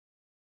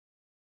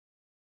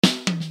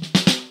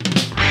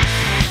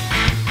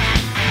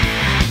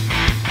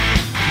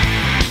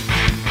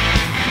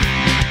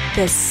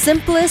the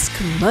simplest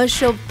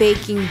commercial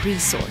baking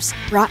resource,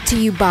 brought to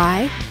you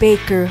by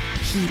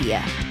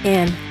Bakerpedia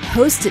and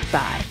hosted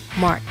by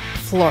Mark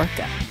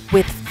Florka.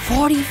 With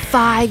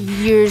 45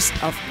 years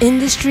of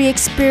industry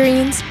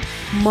experience,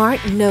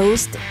 Mark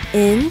knows the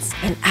ins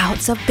and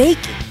outs of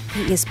baking.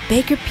 He is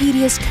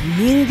Bakerpedia's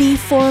community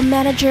forum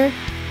manager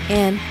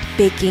and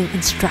baking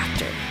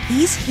instructor.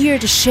 He's here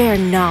to share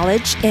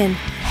knowledge and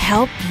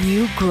help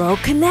you grow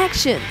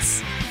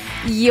connections.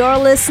 You're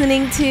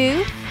listening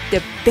to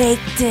the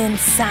Baked In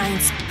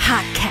Science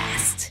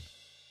Podcast.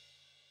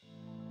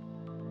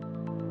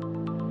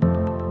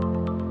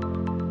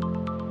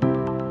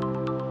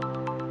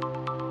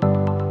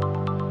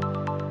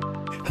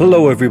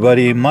 Hello,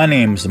 everybody. My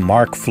name's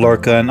Mark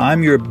Florka, and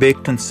I'm your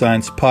Baked In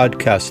Science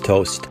podcast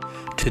host.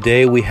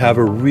 Today, we have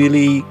a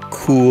really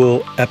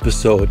cool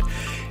episode.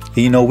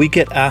 You know, we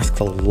get asked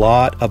a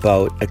lot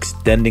about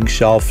extending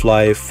shelf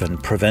life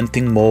and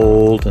preventing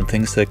mold and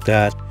things like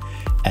that.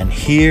 And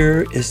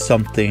here is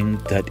something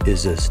that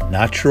is as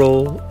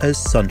natural as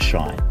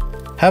sunshine.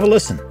 Have a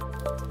listen.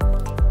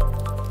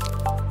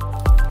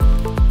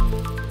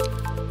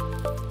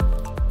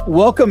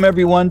 Welcome,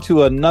 everyone,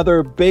 to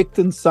another Baked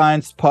In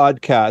Science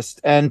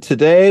podcast. And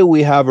today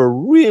we have a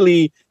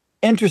really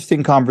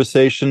interesting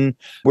conversation.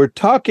 We're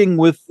talking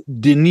with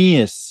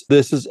Denise.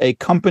 This is a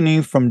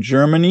company from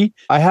Germany.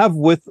 I have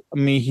with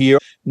me here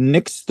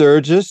Nick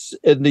Sturgis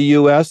in the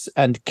U.S.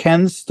 and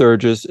Ken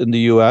Sturgis in the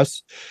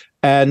U.S.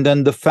 And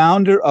then the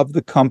founder of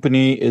the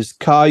company is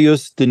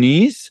Caius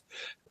Denise.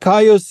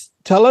 Caius,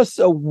 tell us,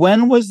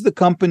 when was the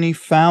company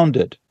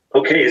founded?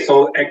 Okay,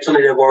 so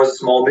actually there was a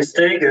small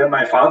mistake.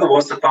 My father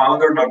was the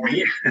founder, not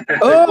me.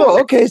 Oh,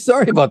 okay.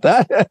 Sorry about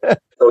that.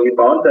 So he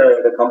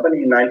founded the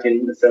company in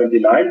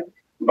 1979,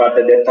 but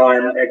at that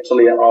time,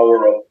 actually,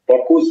 our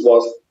focus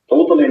was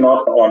totally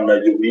not on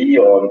UV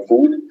or on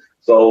food.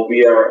 So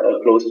we are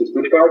close to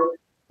Stuttgart.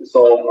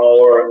 So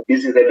our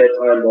business at that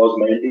time was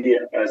mainly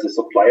as a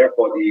supplier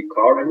for the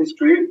car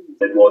industry.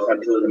 That was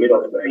until the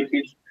middle of the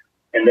 80s.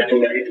 And then in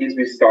the 80s,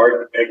 we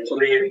started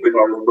actually with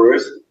our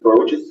first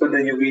approaches to the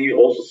UV,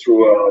 also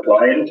through a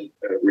client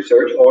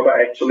research order,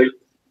 actually.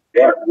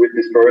 Yeah, with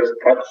this first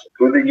touch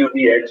to the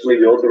UV, actually,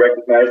 we also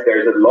recognize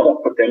there is a lot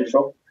of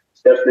potential,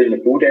 especially in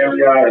the food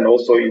area and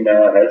also in the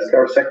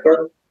healthcare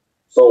sector.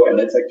 So, and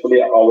that's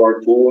actually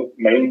our two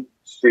main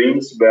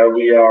streams where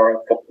we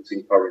are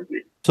focusing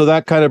currently. So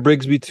that kind of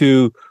brings me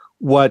to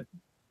what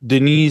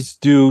Denise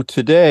do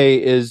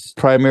today is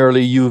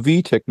primarily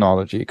UV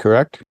technology,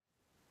 correct?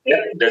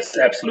 Yeah, that's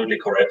absolutely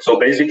correct. So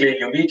basically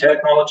UV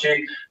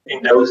technology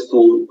in those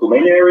two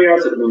main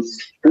areas, it means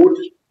food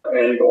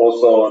and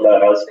also the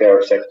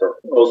healthcare sector.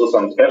 Also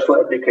some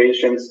special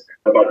applications,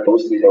 but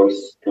mostly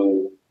those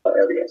two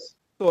areas.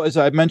 So as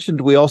I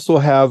mentioned, we also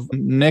have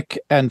Nick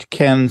and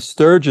Ken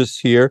Sturgis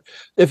here.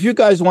 If you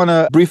guys want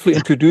to briefly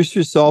introduce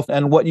yourself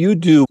and what you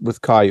do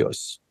with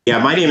Caius. Yeah,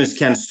 my name is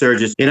Ken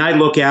Sturgis, and I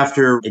look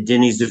after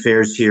Denny's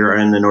affairs here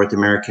in the North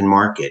American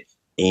market.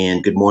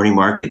 And good morning,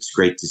 Mark. It's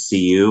great to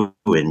see you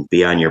and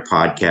be on your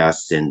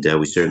podcast. And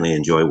we certainly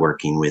enjoy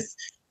working with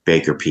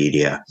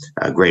Bakerpedia,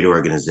 a great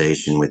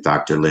organization with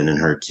Dr. Lynn and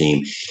her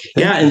team.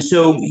 Yeah, and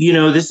so, you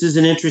know, this is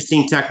an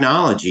interesting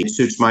technology. It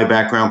suits my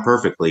background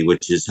perfectly,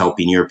 which is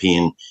helping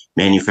European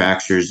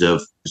manufacturers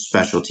of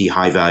specialty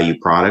high-value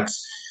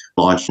products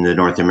launch in the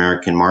North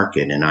American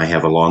market. And I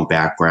have a long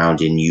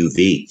background in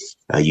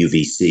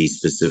UVC,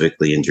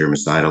 specifically in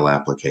germicidal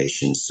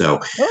applications. So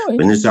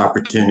when this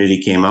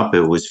opportunity came up,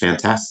 it was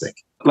fantastic.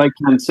 Like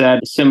Ken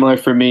said, similar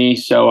for me.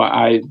 So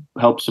I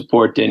help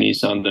support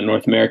Denny's on the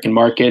North American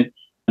market.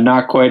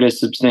 Not quite a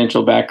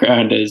substantial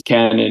background as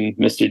Ken and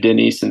Mr.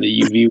 Denny's in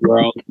the UV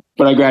world,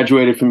 but I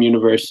graduated from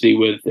university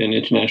with an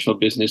international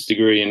business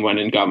degree and went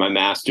and got my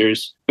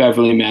master's,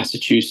 Beverly,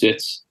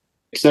 Massachusetts.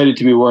 Excited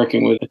to be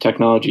working with a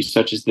technology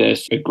such as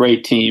this, a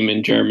great team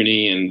in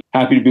Germany, and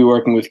happy to be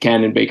working with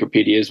Ken and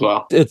Bakerpedia as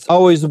well. It's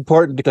always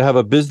important to have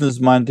a business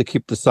mind to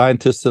keep the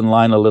scientists in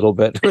line a little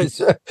bit.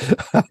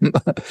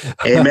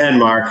 Amen,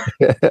 Mark.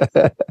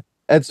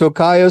 And so,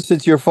 Caius,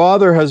 since your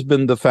father has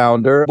been the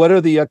founder, what are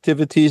the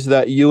activities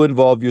that you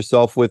involve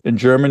yourself with in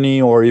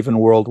Germany or even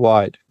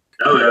worldwide?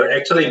 No,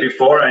 actually,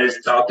 before I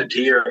started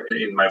here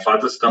in my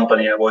father's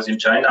company, I was in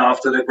China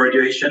after the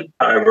graduation.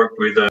 I worked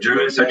with a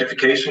German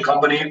certification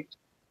company. It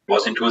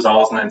was in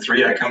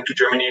 2003. I came to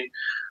Germany,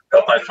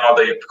 helped my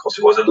father because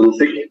he was a little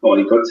sick, or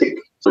he got sick.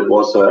 So it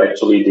was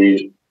actually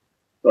the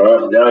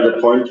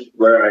point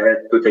where I had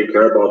to take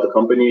care about the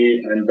company,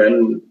 and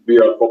then we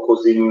are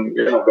focusing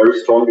very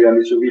strongly on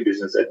the UV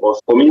business. It was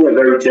for me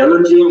very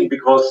challenging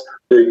because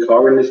the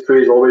car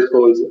industry is always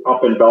goes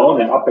up and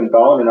down and up and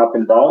down and up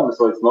and down.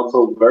 So it's not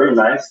so very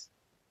nice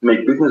to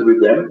make business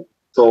with them.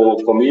 So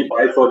for me,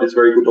 I thought it's a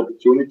very good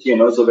opportunity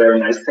and also very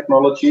nice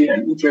technology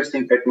and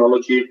interesting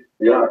technology.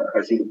 Yeah,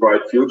 I think a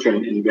bright future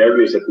in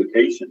various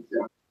applications.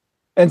 Yeah.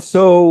 And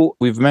so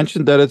we've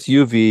mentioned that it's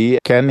UV.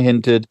 Ken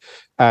hinted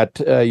at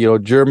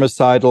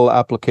germicidal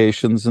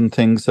applications and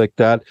things like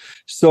that.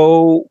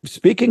 So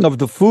speaking of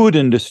the food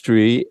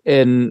industry,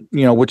 and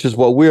which is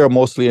what we are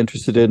mostly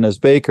interested in as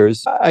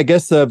bakers, I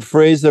guess the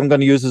phrase I'm going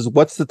to use is,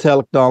 what's the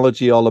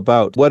technology all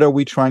about? What are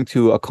we trying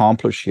to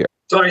accomplish here?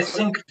 So I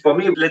think for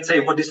me, let's say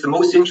what is the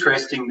most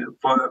interesting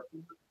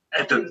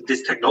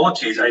this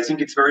technology is, I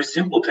think it's very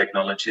simple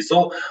technology.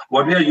 So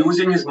what we are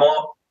using is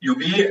more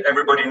UV.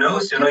 Everybody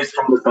knows, it's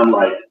from the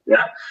sunlight. Yeah.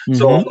 Mm-hmm.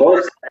 So of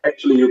course,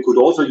 actually, you could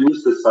also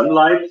use the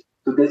sunlight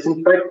to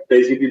disinfect.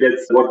 Basically,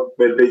 that's what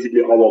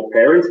basically our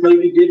parents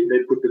maybe did.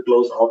 They put the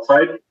clothes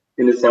outside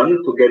in the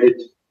sun to get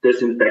it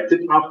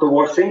disinfected after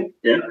washing.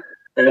 Yeah.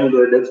 And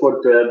that's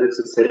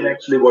the same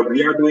actually what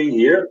we are doing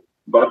here.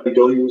 But we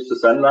don't use the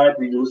sunlight.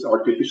 We use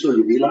artificial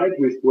UV light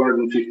with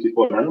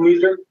 254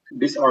 nanometer.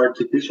 This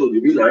artificial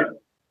UV light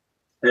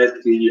has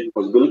the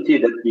possibility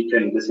that we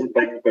can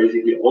disinfect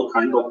basically all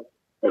kinds of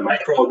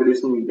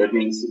microorganisms. That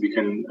means we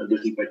can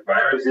disinfect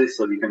viruses,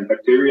 so we can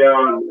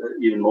bacteria,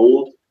 even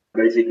mold.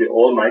 Basically,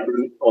 all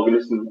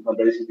microorganisms are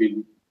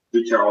basically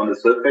which are on the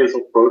surface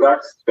of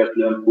products,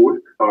 especially on food,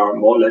 are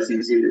more or less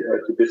easy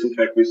to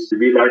disinfect with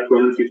UV light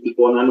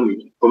 254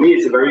 nanometer. For me,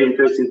 it's a very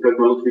interesting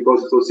technology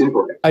because it's so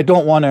simple. I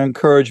don't want to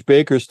encourage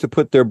bakers to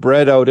put their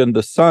bread out in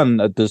the sun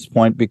at this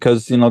point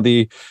because,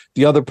 the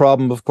other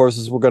problem, of course,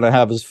 is we're going to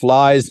have is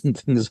flies and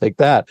things like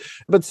that.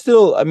 But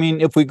still, I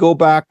mean, if we go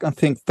back, I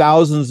think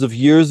thousands of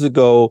years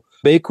ago,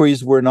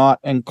 bakeries were not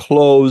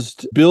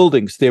enclosed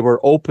buildings. They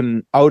were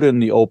open, out in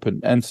the open.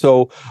 And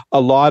so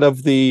a lot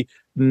of the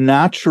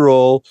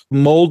natural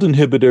mold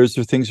inhibitors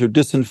or things or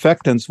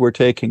disinfectants were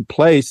taking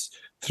place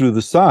through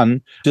the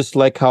sun, just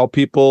like how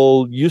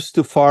people used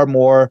to far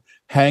more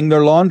hang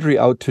their laundry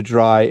out to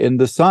dry in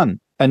the sun.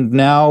 And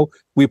now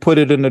we put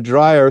it in a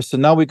dryer. So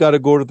now we got to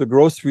go to the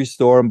grocery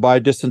store and buy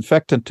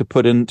disinfectant to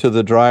put into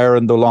the dryer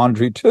and the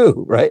laundry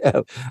too, right?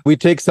 We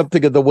take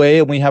something of the way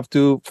and we have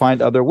to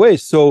find other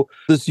ways. So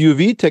this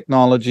UV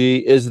technology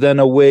is then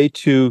a way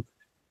to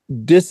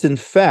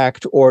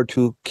disinfect or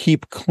to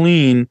keep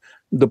clean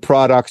the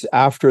products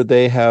after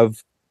they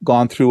have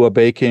gone through a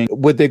baking.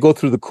 Would they go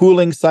through the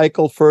cooling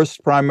cycle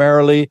first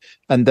primarily,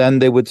 and then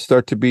they would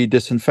start to be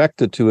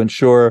disinfected to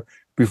ensure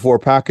before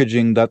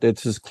packaging that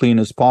it's as clean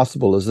as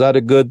possible? Is that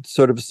a good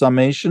sort of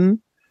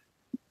summation?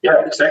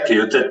 Yeah, exactly.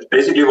 That's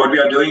basically what we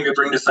are doing. We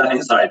bring the sun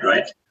inside,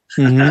 right?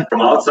 Mm-hmm.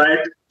 From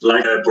outside,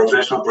 like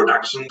professional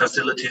production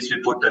facilities,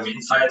 we put them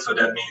inside. So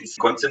that means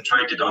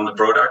concentrated on the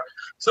product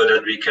so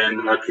that we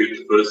can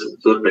treat the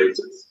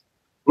surfaces.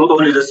 Not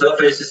only the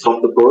surfaces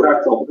of the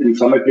product, in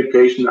some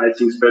application, I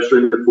think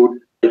especially in the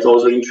food, it's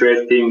also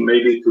interesting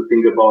maybe to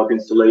think about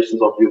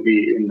installations of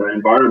UV in the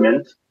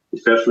environment,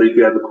 especially if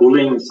you have a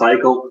cooling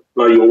cycle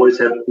where you always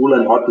have cool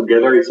and hot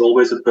together. It's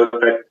always a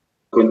perfect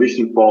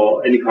condition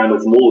for any kind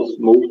of mold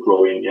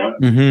growing. Yeah.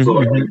 Mm-hmm,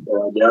 so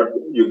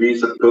UV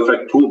is a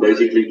perfect tool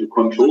basically to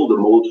control the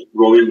mold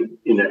growing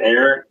in the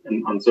air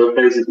and on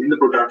surfaces in the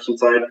production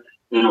side,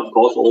 and of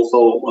course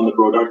also on the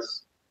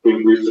products to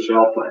increase the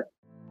shelf life.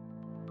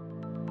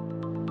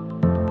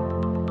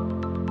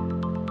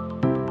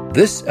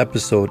 This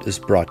episode is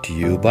brought to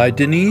you by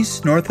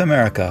Denise North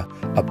America,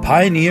 a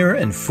pioneer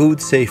in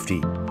food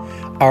safety.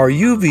 Our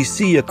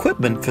UVC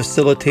equipment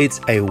facilitates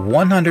a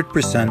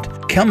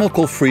 100%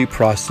 chemical-free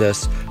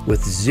process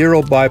with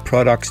zero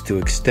byproducts to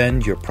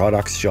extend your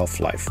product's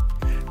shelf life.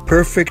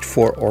 Perfect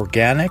for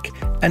organic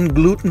and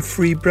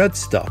gluten-free bread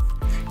stuff.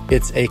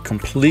 It's a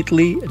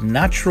completely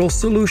natural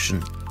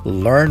solution.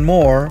 Learn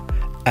more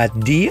at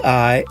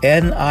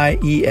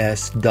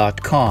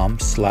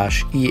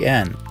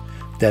dinies.com/en.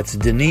 That's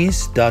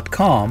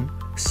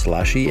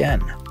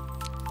denise.com/en.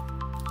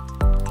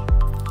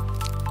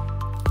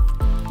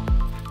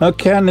 Now,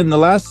 Ken, in the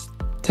last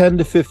 10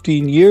 to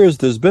 15 years,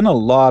 there's been a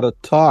lot of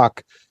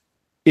talk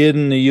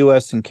in the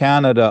US and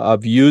Canada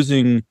of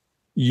using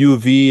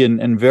UV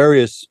in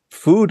various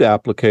food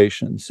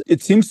applications.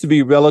 It seems to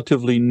be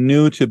relatively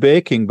new to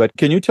baking, but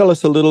can you tell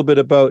us a little bit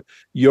about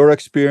your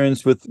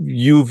experience with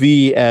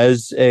UV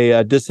as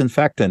a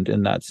disinfectant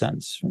in that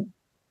sense?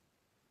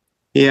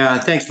 Yeah,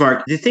 thanks,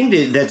 Mark. The thing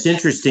that's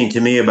interesting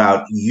to me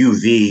about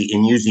UV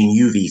and using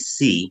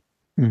UVC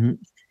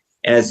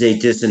as a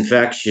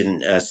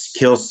disinfection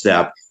skill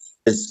step,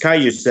 as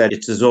Caillou said,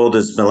 it's as old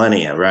as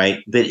millennia,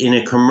 right? But in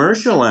a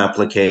commercial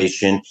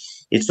application,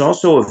 it's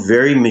also a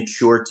very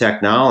mature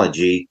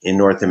technology in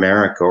North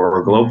America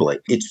or globally.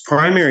 Its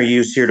primary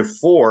use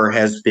heretofore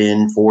has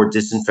been for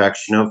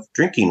disinfection of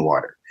drinking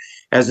water.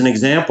 As an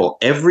example,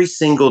 every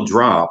single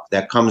drop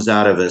that comes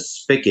out of a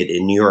spigot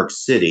in New York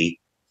City,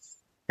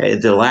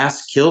 the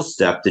last kill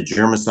step, the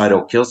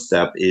germicidal kill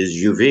step,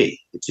 is UV.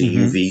 It's a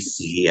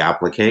UVC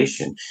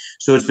application.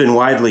 So it's been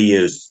widely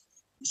used.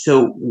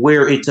 So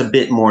where it's a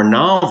bit more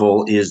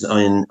novel is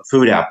in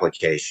food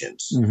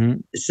applications.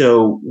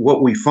 So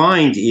what we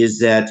find is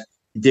that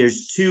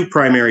there's two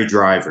primary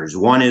drivers.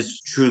 One is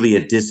truly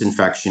a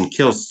disinfection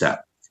kill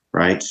step,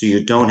 right? So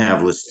you don't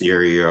have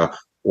Listeria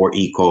or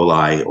E.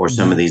 coli or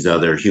some of these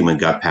other human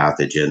gut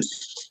pathogens.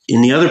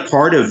 And the other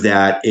part of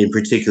that, and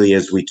particularly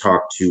as we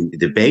talk to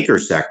the baker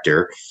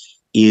sector,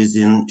 is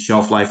in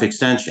shelf life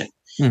extension.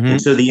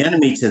 And so the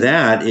enemy to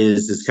that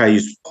is, as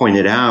Cayuse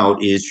pointed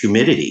out, is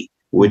humidity,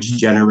 which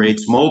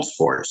generates mold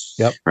spores,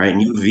 right?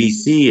 And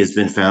UVC has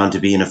been found to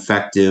be an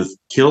effective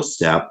kill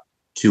step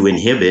to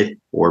inhibit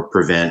or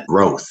prevent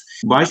growth.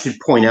 I should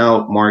point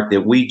out, Mark,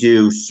 that we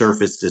do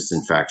surface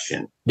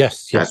disinfection.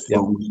 That's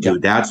what we do.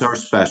 That's our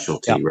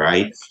specialty,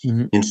 right?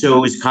 And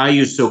so, as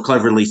Cayuse so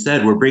cleverly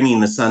said, we're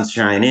bringing the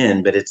sunshine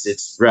in, but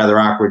it's rather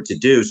awkward to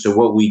do. So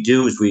what we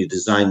do is we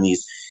design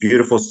these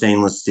beautiful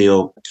stainless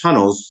steel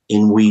tunnels,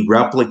 and we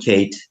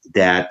replicate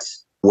that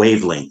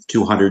wavelength,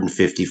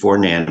 254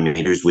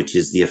 nanometers, which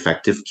is the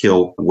effective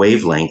kill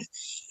wavelength.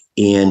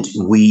 And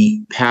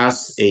we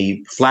pass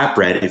a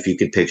flatbread, if you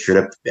could picture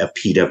it, a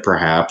pita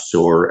perhaps,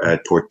 or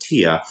a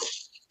tortilla.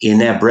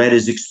 And that bread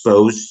is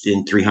exposed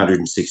in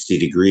 360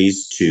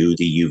 degrees to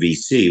the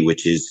UVC,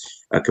 which is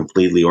a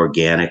completely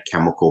organic,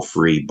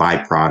 chemical-free,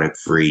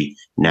 byproduct-free,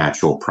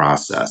 natural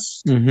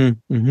process.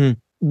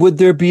 Would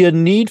there be a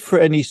need for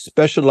any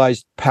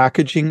specialized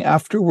packaging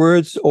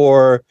afterwards,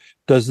 or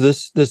does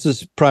this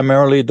is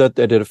primarily that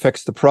it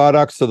affects the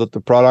product so that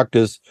the product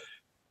is,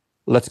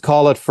 let's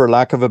call it, for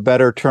lack of a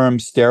better term,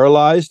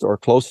 sterilized or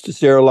close to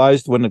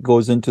sterilized when it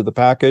goes into the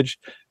package,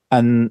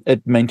 and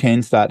it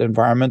maintains that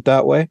environment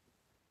that way?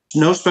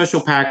 No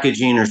special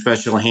packaging or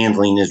special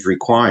handling is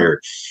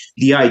required.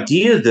 The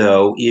idea,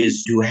 though,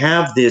 is to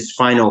have this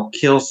final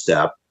kill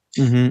step,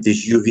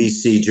 this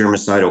UVC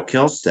germicidal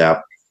kill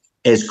step,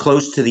 as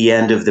close to the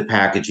end of the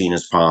packaging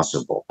as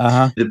possible.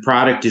 The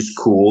product is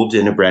cooled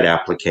in a bread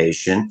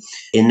application,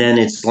 and then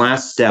its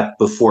last step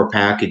before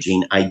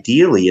packaging,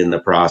 ideally in the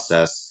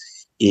process,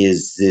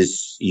 is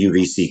this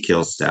UVC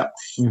kill step.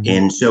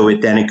 And so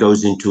it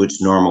goes into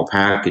its normal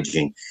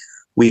packaging.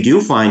 We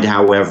do find,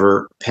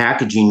 however,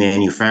 packaging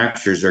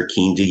manufacturers are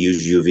keen to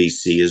use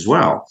UVC as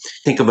well.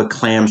 Think of a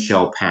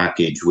clamshell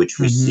package, which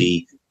we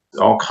see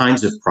all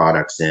kinds of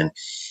products in.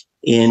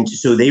 And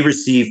so they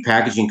receive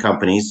packaging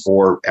companies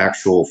or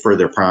actual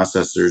further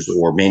processors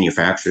or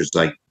manufacturers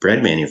like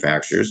bread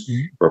manufacturers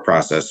or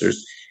processors.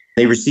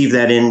 They receive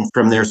that in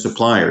from their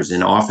suppliers.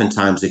 And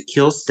oftentimes a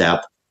kill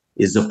step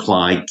is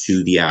applied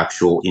to the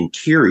actual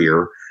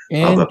interior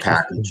of a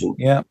packaging.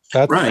 Yeah,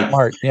 that's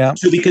smart. Yeah.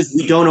 So because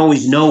we don't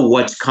always know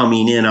what's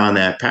coming in on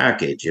that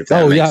package, if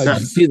that makes sense.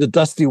 You see the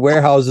dusty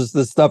warehouses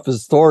this stuff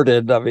is stored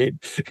in. I mean,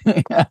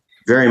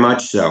 very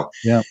much so.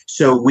 Yeah.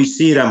 So we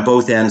see it on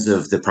both ends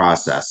of the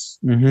process.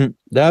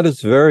 That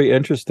is very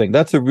interesting.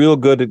 That's a real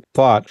good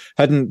thought.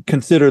 Hadn't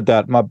considered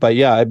that, but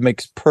yeah, it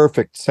makes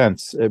perfect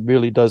sense. It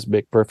really does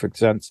make perfect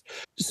sense.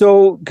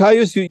 So,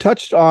 Cayuse, you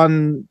touched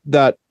on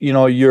that,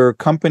 your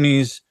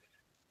company's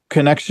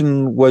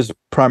connection was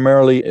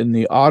primarily in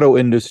the auto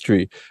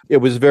industry. It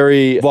was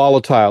very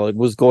volatile. It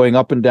was going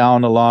up and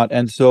down a lot.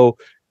 And so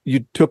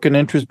you took an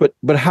interest,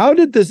 but how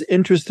did this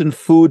interest in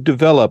food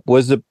develop?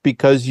 Was it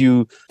because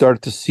you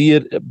started to see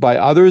it by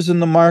others in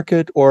the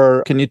market,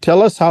 or can you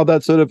tell us how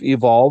that sort of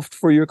evolved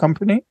for your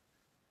company?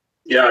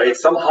 Yeah,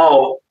 it's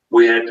somehow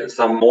we had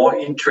some more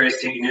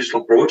interesting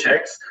initial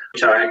projects,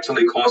 which are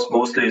actually caused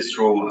mostly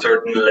through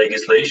certain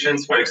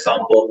legislations. For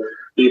example,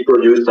 we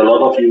produced a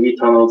lot of UV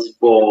tunnels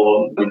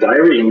for the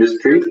dairy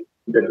industry.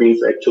 That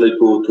means actually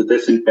to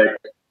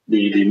disinfect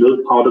the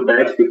milk powder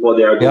bags before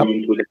they are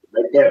going into the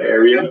back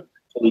area.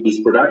 And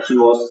this production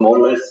was more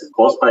or less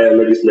caused by a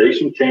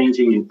legislation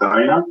changing in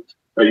China.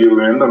 You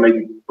remember,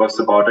 maybe it was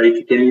about 8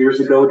 to 10 years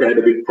ago, they had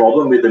a big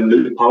problem with the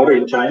milk powder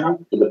in China.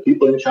 So the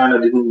people in China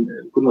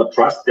could not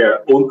trust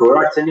their own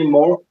products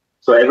anymore.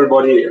 So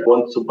everybody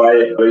wants to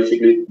buy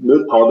basically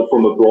milk powder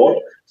from abroad.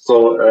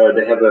 So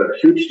they have a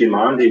huge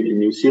demand in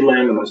New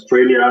Zealand and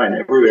Australia and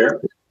everywhere.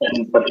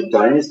 But the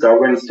Chinese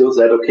government still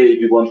said, okay,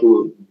 if you want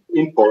to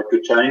import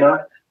to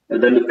China,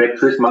 and then the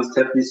factories must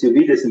have these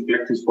UV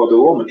disinfectants for the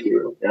raw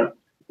material. Yeah.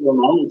 So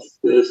now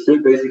it's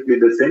still basically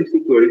the same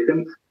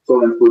situation.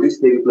 So and for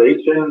this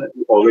legislation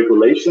or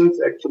regulations,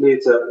 actually,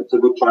 it's a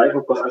good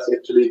driver for us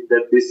actually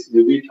that this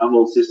UV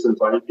tunnel systems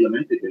are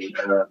implemented in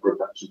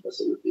production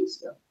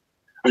facilities. Yeah.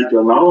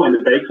 Until now, on the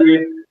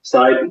bakery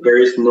side, there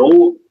is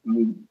no,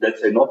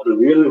 let's say, not a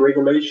real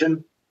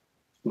regulation,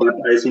 but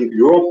I think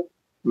Europe,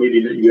 maybe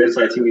in the US,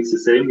 I think it's the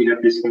same. We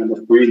have this kind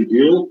of Green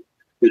Deal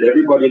that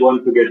everybody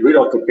wants to get rid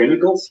of the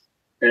chemicals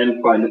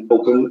and find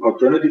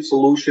alternative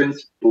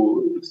solutions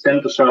to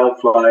extend the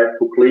shelf life,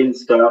 to clean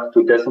stuff,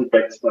 to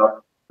disinfect stuff.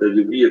 That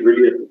would be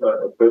really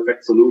a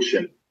perfect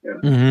solution.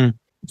 Yeah.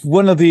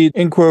 One of the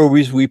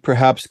inquiries we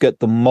perhaps get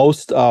the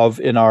most of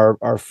in our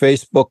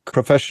Facebook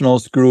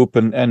professionals group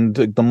and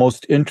the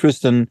most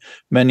interest in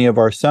many of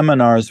our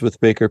seminars with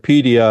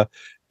Bakerpedia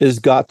is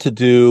got to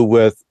do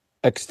with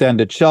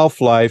extended shelf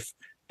life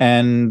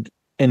and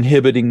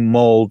inhibiting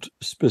mold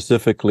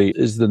specifically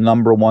is the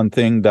number one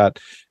thing that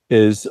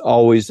is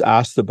always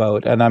asked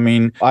about. And I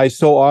mean, I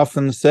so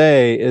often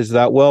say is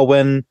that, well,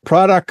 when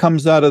product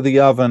comes out of the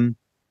oven,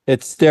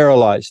 it's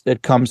sterilized.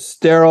 It comes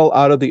sterile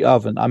out of the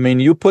oven. I mean,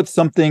 you put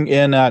something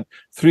in at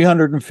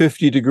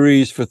 350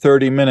 degrees for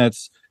 30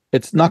 minutes,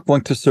 it's not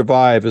going to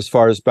survive as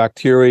far as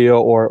bacteria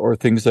or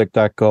things like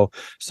that go.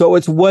 So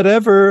it's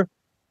whatever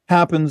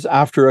happens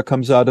after it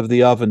comes out of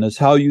the oven is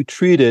how you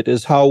treat it,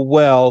 is how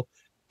well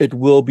it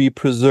will be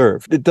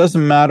preserved. It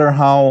doesn't matter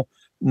how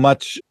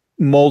much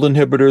mold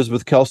inhibitors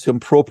with calcium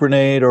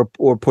propionate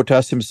or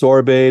potassium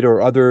sorbate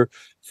or other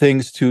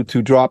things to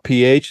drop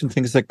pH and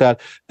things like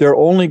that. They're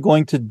only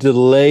going to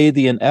delay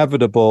the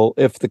inevitable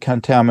if the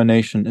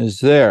contamination is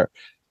there.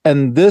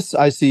 And this,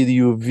 I see the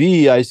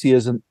UV, I see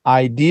as an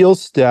ideal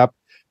step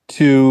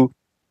to,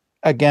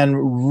 again,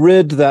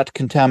 rid that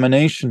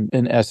contamination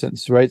in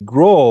essence, right?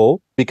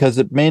 Grow, because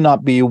it may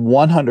not be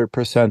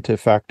 100%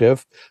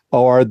 effective,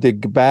 or the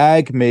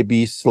bag may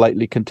be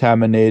slightly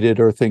contaminated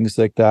or things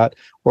like that,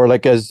 or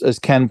like as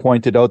Ken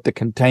pointed out, the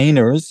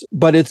containers,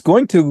 but it's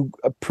going to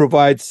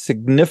provide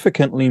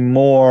significantly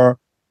more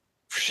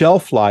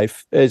shelf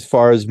life as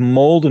far as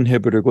mold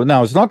inhibitor goes.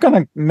 Now, it's not going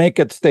to make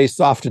it stay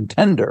soft and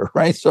tender,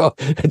 right? So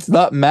it's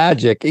not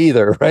magic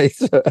either, right?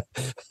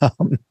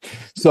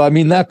 So I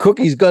mean, that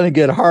cookie's going to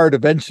get hard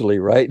eventually,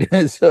 right?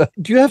 So,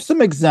 do you have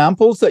some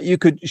examples that you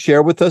could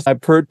share with us?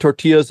 I've heard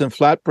tortillas and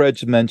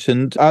flatbreads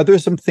mentioned. Are there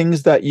some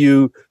things that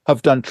you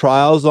have done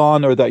trials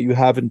on or that you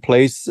have in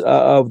place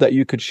that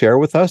you could share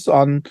with us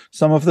on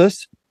some of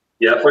this?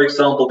 Yeah, for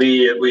example,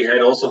 we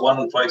had also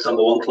one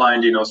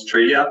client in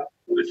Australia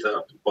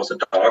was a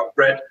dark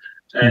bread,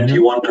 and he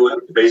wanted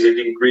to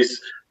basically increase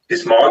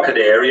his market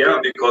area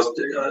because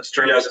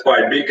Australia is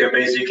quite big, and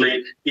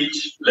basically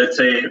each, let's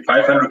say,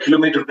 500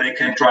 kilometers, they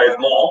can drive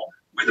more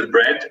with the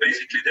bread.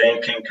 Basically, they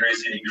can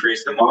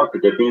increase the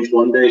market. That means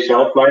one day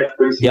shelf life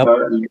brings a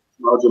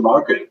larger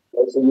market.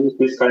 Also use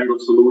this kind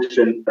of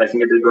solution. I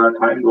think at the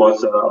time it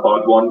was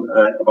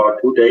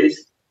about 2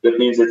 days. That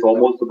means it's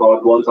almost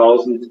about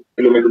 1,000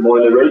 kilometers more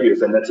in the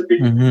radius, and that's a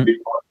big market.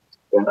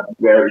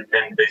 Where we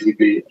can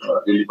basically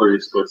deliver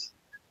his goods.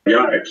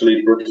 Yeah, actually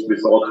it works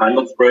with all kinds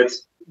of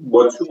breads.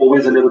 What's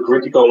always a little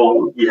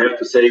critical, we have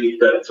to say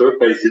that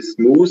surface is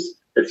smooth,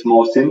 it's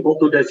more simple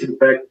to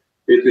disinfect.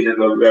 If we have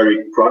a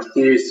very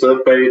crusty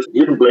surface,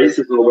 hidden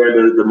places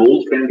where the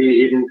mold can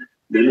be hidden,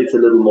 then it's a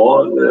little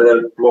more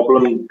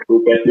problem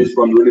to get this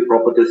one really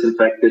proper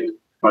disinfected.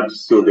 But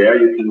still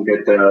there, you can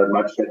get a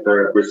much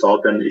better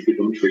result than if you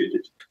don't treat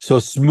it. So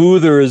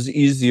smoother is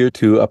easier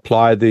to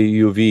apply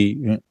the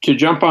UV. To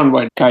jump on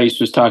what Kais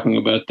was talking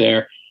about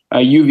there,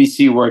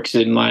 UVC works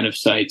in line of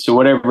sight. So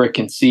whatever it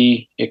can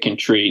see, it can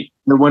treat.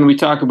 When we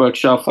talk about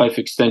shelf life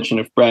extension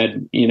of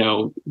bread,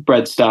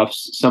 bread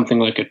stuffs, something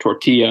like a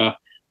tortilla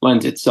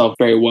lends itself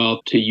very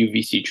well to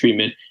UVC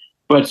treatment.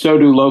 But so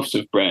do loaves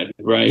of bread,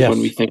 right? Yes. When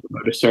we think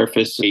about a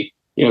surface,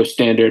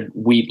 standard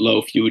wheat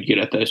loaf you would get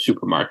at the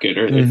supermarket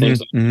or things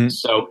like that.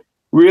 So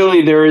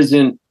really there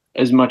isn't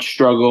as much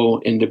struggle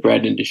in the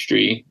bread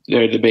industry,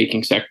 the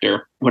baking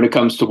sector, when it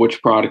comes to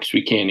which products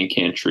we can and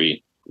can't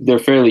treat. They're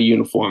fairly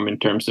uniform in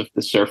terms of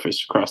the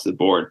surface across the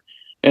board.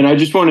 And I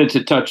just wanted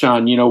to touch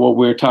on, what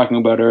we were talking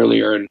about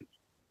earlier, and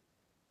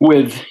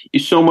with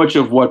so much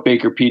of what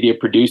Bakerpedia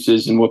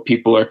produces and what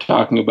people are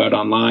talking about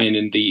online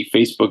in the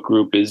Facebook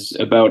group is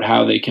about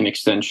how they can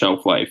extend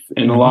shelf life.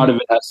 And a lot of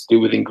it has to do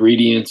with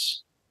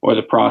ingredients or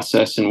the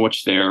process in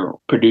which they're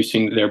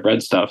producing their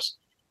breadstuffs.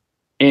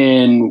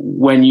 And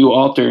when you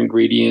alter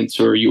ingredients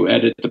or you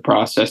edit the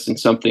process in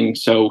something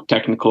so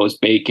technical as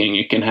baking,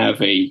 it can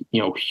have a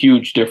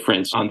huge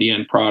difference on the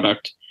end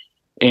product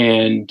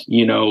and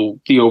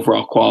the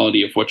overall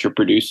quality of what you're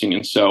producing.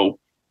 And so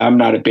I'm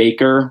not a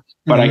baker,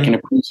 but I can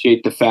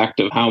appreciate the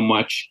fact of how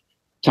much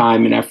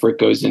time and effort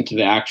goes into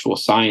the actual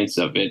science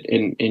of it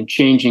and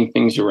changing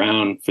things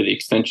around for the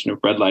extension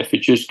of bread life.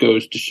 It just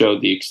goes to show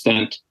the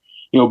extent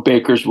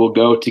bakers will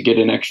go to get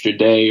an extra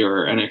day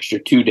or an extra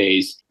 2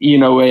 days.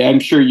 I'm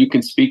sure you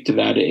can speak to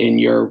that in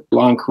your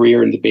long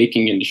career in the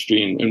baking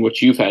industry and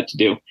what you've had to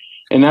do.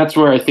 And that's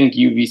where I think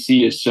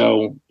UVC is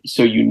so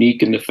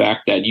unique in the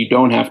fact that you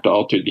don't have to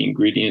alter the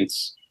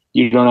ingredients.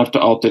 You don't have to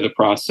alter the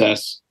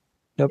process.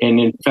 Yep. And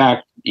in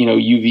fact,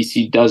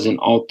 UVC doesn't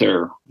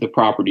alter the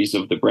properties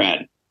of the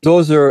bread.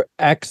 Those are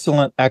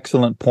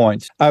excellent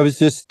points. I was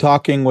just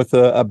talking with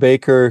a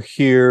baker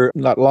here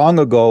not long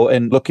ago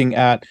and looking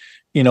at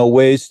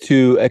ways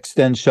to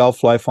extend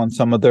shelf life on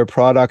some of their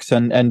products.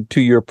 And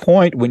to your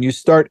point, when you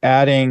start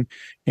adding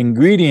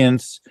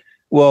ingredients,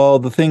 well,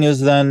 the thing is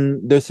then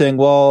they're saying,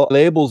 well,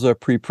 labels are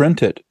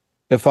pre-printed.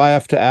 If I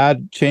have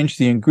to change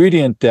the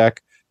ingredient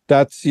deck,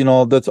 that's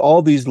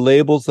all these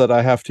labels that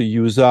I have to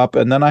use up.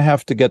 And then I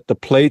have to get the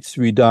plates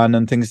redone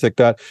and things like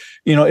that.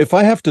 If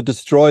I have to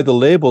destroy the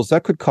labels,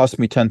 that could cost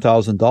me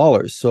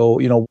 $10,000. So,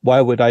 why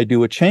would I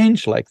do a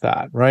change like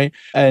that? Right.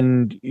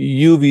 And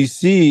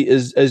UVC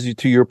is,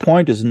 to your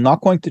point, is not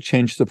going to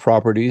change the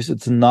properties.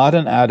 It's not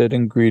an added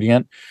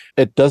ingredient.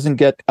 It doesn't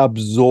get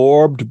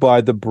absorbed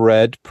by the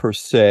bread per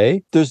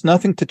se. There's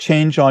nothing to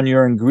change on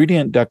your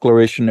ingredient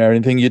declaration or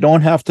anything. You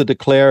don't have to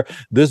declare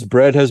this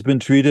bread has been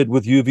treated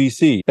with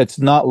UVC. It's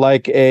not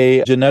like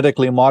a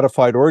genetically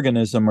modified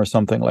organism or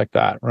something like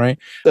that, right?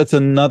 That's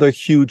another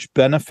huge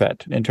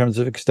benefit in terms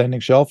of extending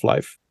shelf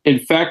life. In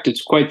fact,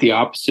 it's quite the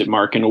opposite,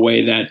 Mark, in a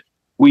way that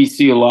we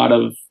see a lot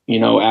of,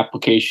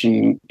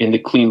 application in the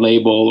clean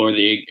label or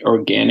the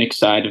organic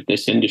side of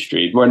this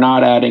industry. We're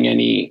not adding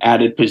any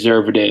added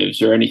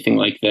preservatives or anything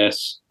like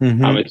this.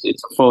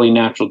 It's a fully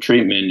natural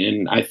treatment.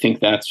 And I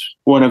think that's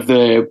one of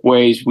the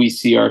ways we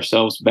see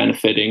ourselves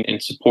benefiting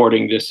and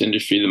supporting this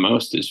industry the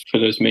most, is for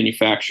those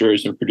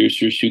manufacturers and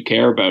producers who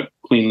care about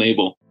clean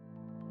label.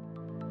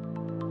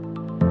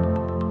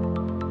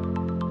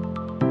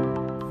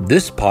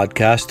 This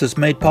podcast is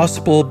made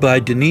possible by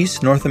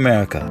Denise North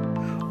America.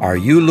 Are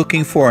you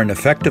looking for an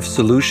effective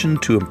solution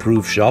to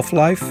improve shelf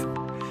life?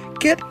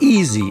 Get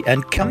easy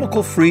and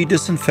chemical-free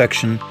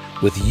disinfection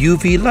with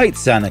UV light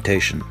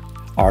sanitation.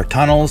 Our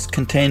tunnels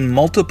contain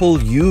multiple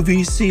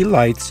UVC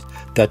lights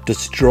that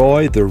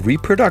destroy the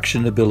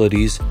reproduction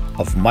abilities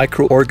of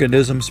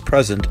microorganisms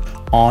present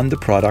on the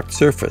product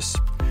surface,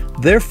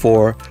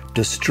 therefore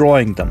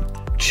destroying them.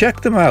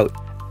 Check them out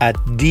at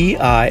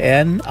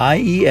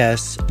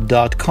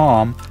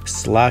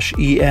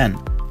dinies.com/en.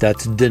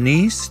 That's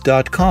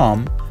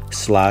denise.com/en.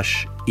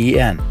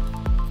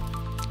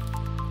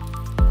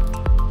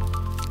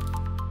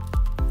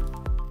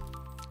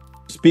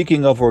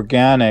 Speaking of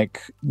organic,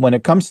 when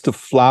it comes to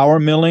flour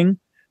milling,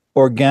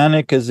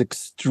 organic is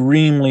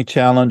extremely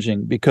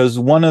challenging because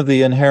one of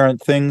the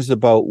inherent things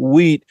about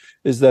wheat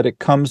is that it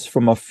comes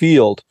from a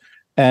field.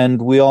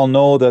 And we all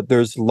know that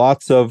there's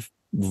lots of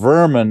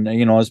vermin,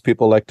 as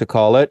people like to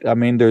call it. I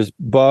mean, there's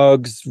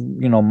bugs,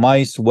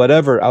 mice,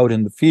 whatever out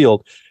in the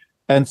field.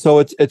 And so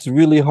it's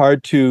really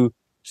hard to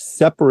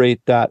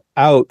separate that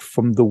out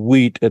from the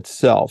wheat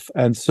itself.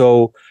 And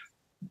so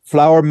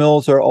flour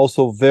mills are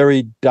also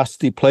very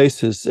dusty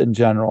places in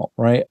general,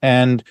 right?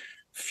 And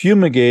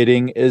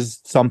fumigating is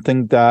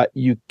something that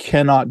you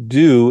cannot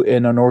do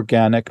in an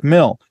organic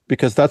mill,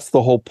 because that's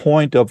the whole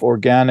point of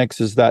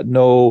organics, is that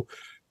no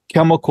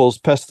chemicals,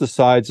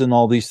 pesticides, and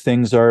all these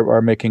things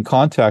are making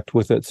contact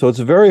with it. So it's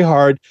very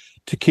hard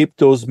to keep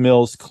those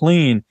mills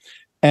clean.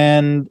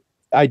 And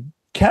I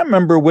can't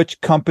remember which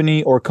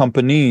company or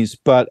companies,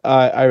 but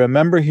I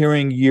remember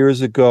hearing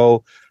years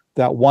ago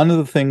that one of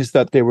the things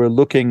that they were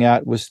looking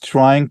at was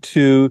trying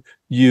to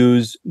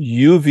use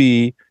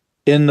UV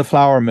in the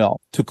flour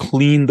mill to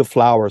clean the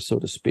flour, so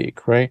to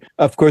speak, right?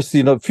 Of course,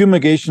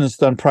 fumigation is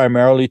done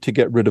primarily to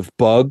get rid of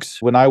bugs.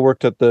 When I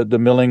worked at the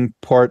milling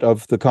part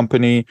of the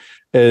company,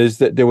 is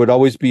that there would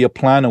always be a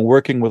plan and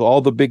working with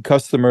all the big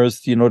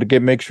customers, to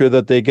make sure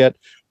that they get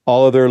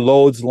all of their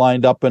loads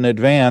lined up in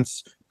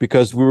advance,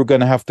 because we were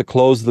going to have to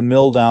close the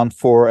mill down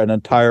for an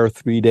entire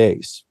 3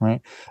 days, right?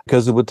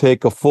 Because it would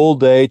take a full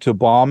day to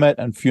bomb it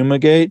and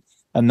fumigate,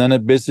 and then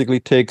it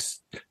basically takes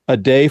a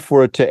day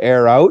for it to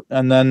air out,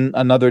 and then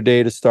another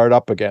day to start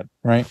up again,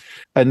 right?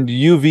 And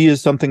UV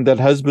is something that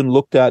has been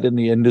looked at in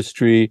the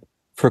industry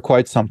for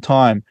quite some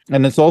time.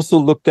 And it's also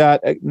looked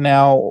at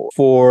now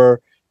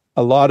for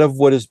a lot of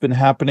what has been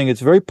happening.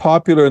 It's very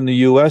popular in the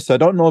US. I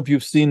don't know if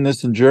you've seen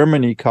this in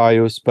Germany,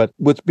 Caius, but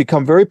what's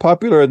become very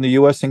popular in the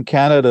US and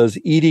Canada is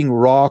eating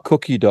raw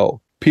cookie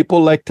dough.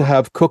 People like to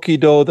have cookie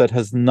dough that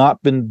has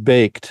not been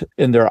baked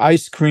in their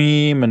ice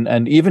cream,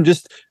 and even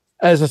just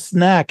as a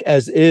snack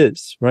as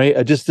is,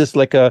 right? Just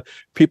like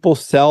people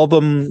sell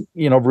them,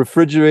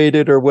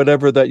 refrigerated or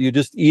whatever, that you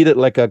just eat it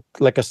like a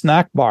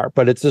snack bar,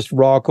 but it's just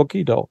raw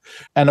cookie dough.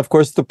 And of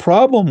course, the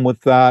problem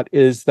with that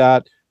is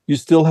that you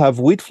still have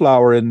wheat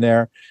flour in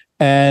there,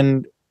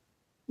 and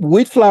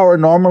wheat flour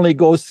normally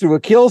goes through a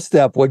kill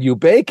step when you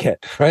bake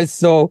it, right?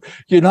 So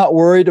you're not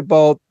worried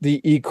about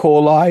the E.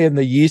 coli and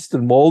the yeast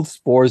and mold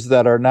spores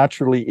that are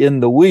naturally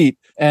in the wheat.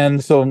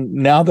 And so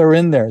now they're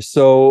in there.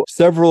 So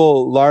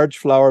several large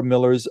flour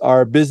millers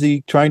are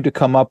busy trying to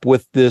come up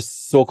with this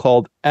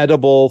so-called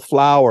edible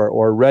flour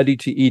or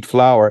ready-to-eat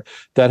flour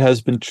that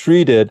has been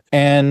treated.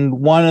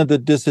 And one of the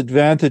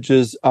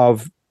disadvantages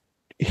of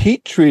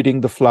heat treating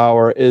the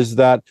flour is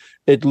that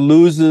it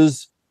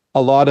loses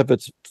a lot of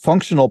its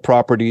functional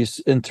properties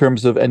in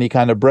terms of any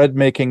kind of bread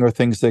making or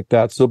things like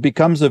that. So it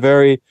becomes a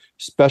very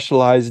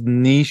specialized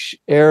niche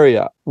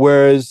area.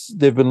 Whereas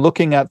they've been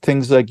looking at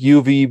things like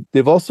UV.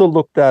 They've also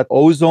looked at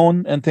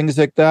ozone and things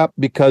like that,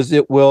 because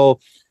it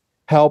will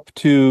help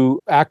to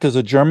act as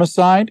a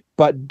germicide,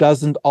 but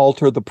doesn't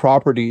alter the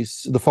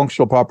properties, the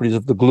functional properties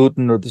of the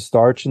gluten or the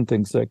starch and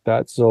things like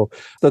that. So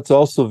that's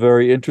also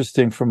very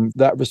interesting from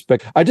that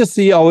respect. I just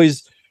see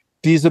always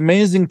these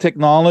amazing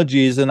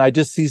technologies, and I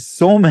just see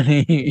so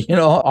many,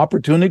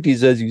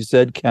 opportunities, as you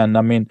said, Ken.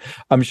 I mean,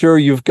 I'm sure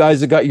you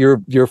guys have got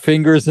your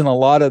fingers in a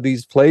lot of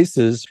these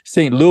places.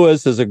 St.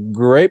 Louis is a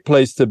great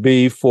place to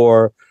be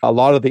for a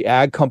lot of the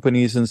ag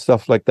companies and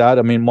stuff like that.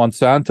 I mean,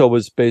 Monsanto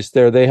was based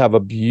there. They have a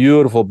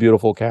beautiful,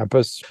 beautiful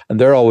campus, and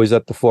they're always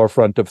at the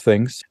forefront of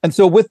things. And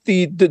so with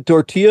the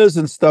tortillas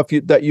and stuff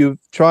that you've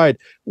tried,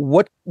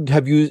 what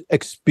have you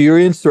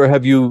experienced, or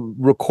have you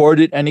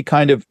recorded any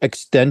kind of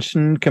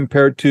extension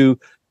compared to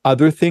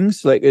other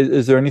things? Like,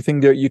 is there anything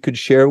that you could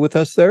share with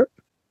us there?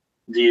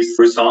 These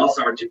results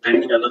are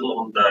depending a little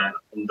on the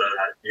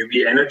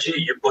UV energy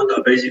you put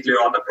basically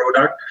on the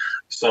product.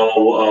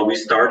 So we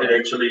tried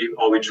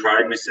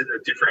with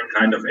different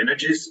kind of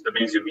energies. That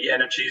means UV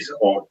energies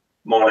or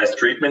more or less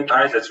treatment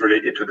times. That's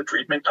related to the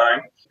treatment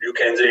time. You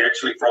can say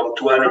actually from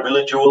 200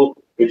 millijoule,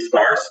 it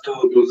starts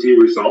to see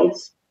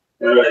results.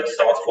 It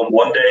starts from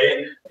 1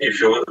 day.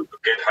 If you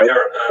get higher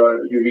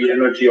UV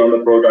energy on the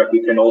product,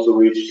 you can also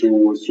reach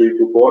to 3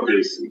 to 4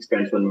 days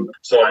extension.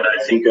 So, and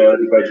I think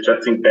if I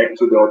just think back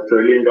to the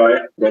Australian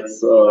guy,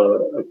 that's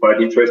a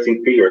quite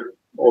interesting figure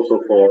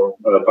also for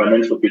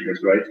financial business,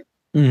 right?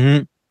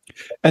 Mm-hmm.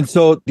 And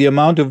so the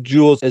amount of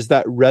joules, is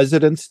that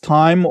residence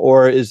time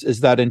or is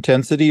that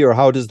intensity, or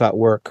how does that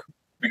work?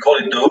 We call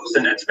it dose,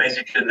 and that's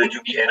basically the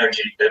UV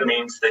energy. That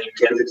means the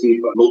intensity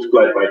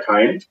multiplied by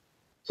time.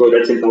 So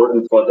that's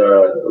important for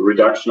the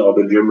reduction or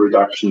the germ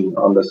reduction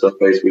on the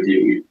surface with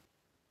UV.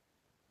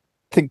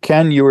 I think,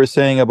 Ken, you were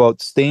saying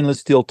about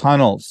stainless steel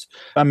tunnels.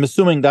 I'm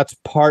assuming that's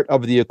part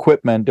of the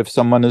equipment. If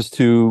someone is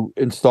to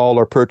install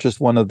or purchase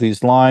one of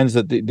these lines,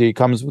 that it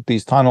comes with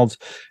these tunnels.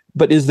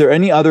 But is there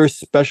any other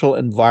special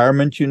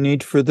environment you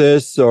need for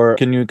this? Or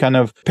can you kind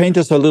of paint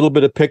us a little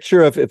bit of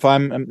picture of, if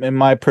I'm in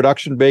my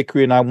production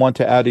bakery and I want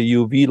to add a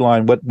UV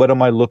line, what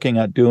am I looking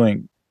at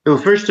doing? Well,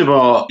 first of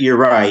all, you're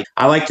right.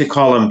 I like to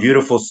call them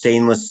beautiful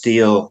stainless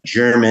steel,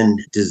 German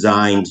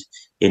designed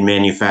and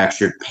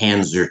manufactured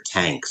Panzer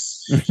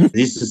tanks.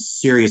 This is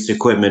serious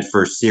equipment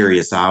for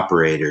serious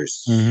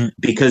operators,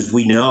 because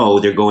we know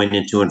they're going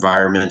into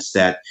environments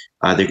that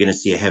they're going to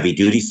see a heavy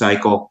duty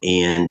cycle,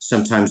 and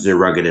sometimes they're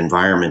rugged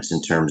environments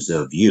in terms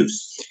of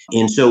use.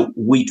 And so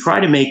we try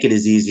to make it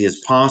as easy as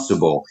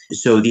possible.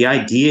 So the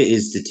idea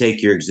is to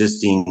take your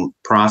existing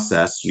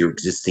process, your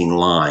existing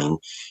line,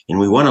 and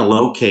we want to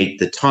locate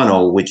the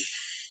tunnel,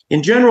 which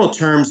in general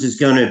terms is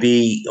going to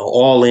be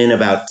all in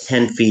about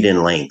 10 feet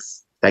in length.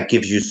 That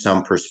gives you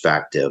some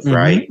perspective,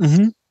 right?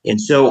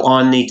 And so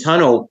on the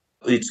tunnel,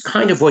 it's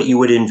kind of what you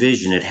would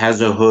envision. It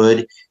has a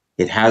hood,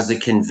 it has a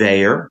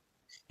conveyor,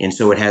 and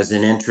so it has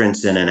an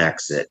entrance and an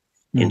exit.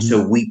 And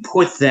so we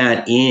put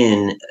that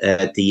in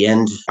at the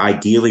end,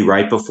 ideally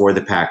right before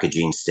the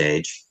packaging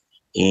stage.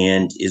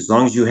 And as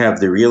long as you have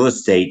the real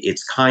estate,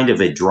 it's kind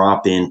of a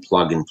drop-in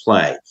plug and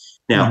play.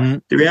 Now,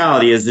 the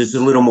reality is there's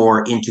a little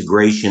more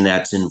integration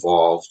that's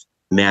involved,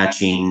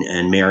 matching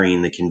and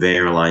marrying the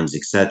conveyor lines,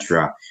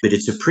 etc. But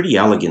it's a pretty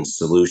elegant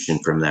solution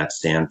from that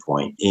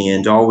standpoint.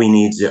 And all we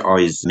need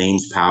is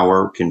mains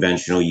power,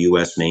 conventional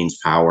US mains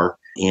power.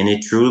 And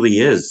it truly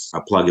is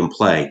a plug and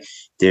play.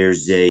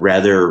 There's a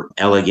rather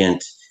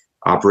elegant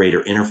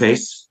operator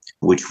interface,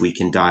 which we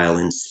can dial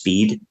in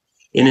speed.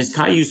 And as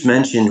Cayuse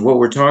mentioned, what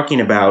we're talking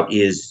about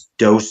is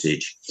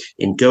dosage.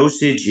 And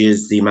dosage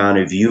is the amount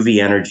of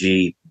UV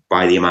energy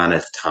by the amount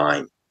of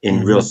time,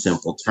 in real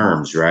simple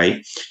terms,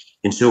 right?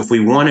 And so if we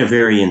want a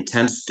very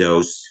intense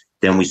dose,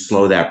 then we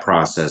slow that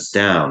process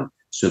down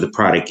so the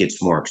product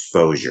gets more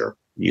exposure,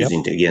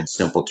 using, again,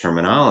 simple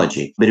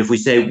terminology. But if we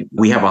say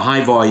we have a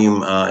high volume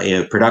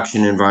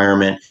production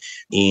environment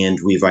and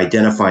we've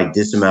identified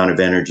this amount of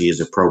energy is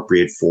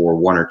appropriate for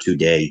 1 or 2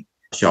 day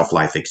shelf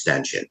life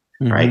extension,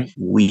 right?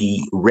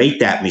 We rate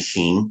that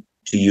machine,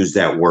 to use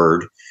that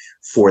word,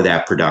 for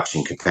that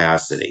production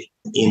capacity.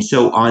 And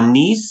so on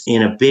these,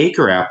 in a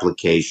baker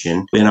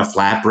application, in a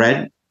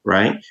flatbread,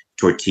 right,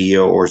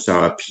 tortilla or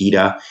a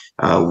pita,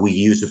 we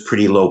use a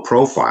pretty low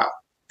profile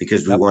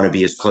because we want to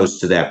be as close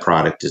to that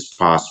product as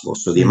possible.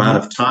 So the amount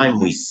of time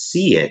we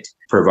see it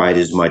provide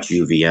as much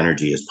UV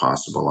energy as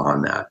possible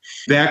on that.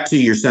 Back to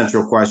your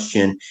central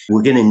question,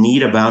 we're going to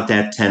need about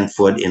that 10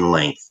 foot in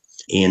length.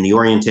 And the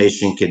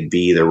orientation could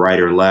be either right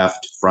or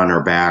left, front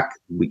or back.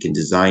 We can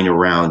design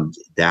around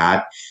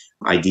that.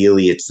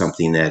 Ideally, it's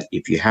something that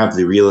if you have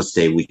the real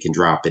estate, we can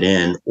drop it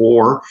in,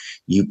 or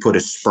you put a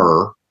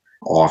spur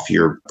off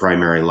your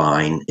primary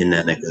line, and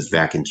then it goes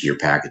back into your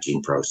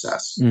packaging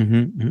process.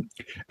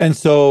 And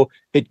so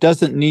it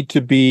doesn't need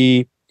to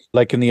be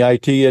like in the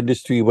IT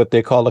industry, what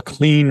they call a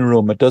clean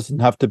room. It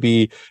doesn't have to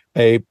be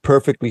a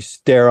perfectly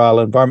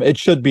sterile environment. It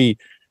should be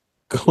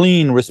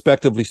clean,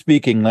 respectively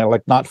speaking,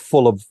 like not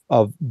full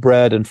of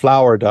bread and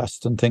flour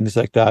dust and things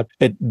like that.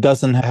 It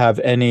doesn't have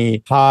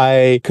any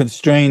high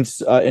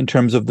constraints in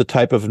terms of the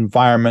type of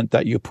environment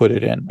that you put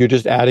it in. You're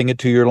just adding it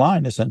to your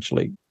line,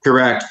 essentially.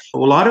 Correct. A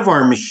lot of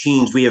our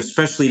machines, we have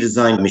specially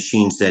designed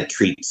machines that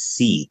treat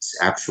seeds,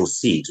 actual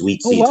seeds,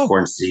 wheat seeds,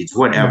 corn seeds,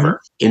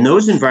 whatever. And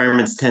those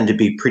environments tend to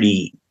be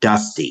pretty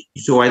dusty.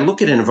 So I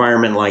look at an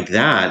environment like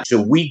that. So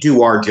we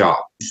do our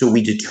job. So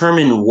we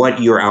determine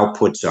what your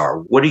outputs are.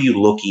 What are you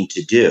looking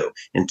to do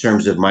in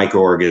terms of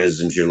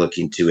microorganisms you're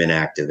looking to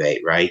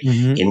inactivate, right?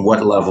 And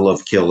what level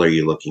of kill are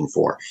you looking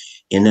for?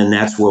 And then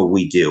that's what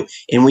we do.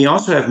 And we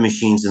also have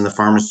machines in the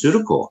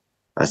pharmaceutical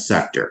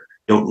sector.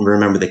 Don't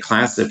remember the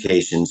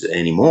classifications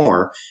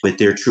anymore, but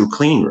they're true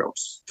clean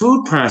rooms.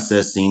 Food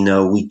processing,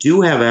 though, we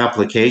do have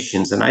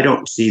applications, and I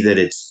don't see that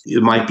it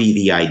might be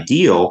the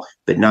ideal,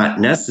 but not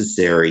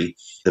necessary,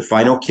 the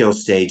final kill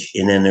stage,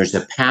 and then there's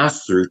a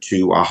pass-through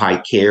to a high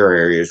care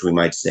areas, we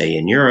might say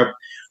in Europe,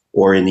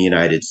 or in the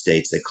United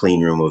States, a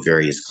clean room of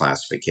various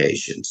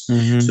classifications.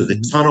 So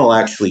the tunnel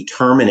actually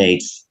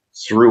terminates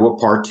through a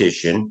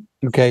partition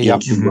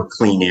into a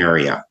clean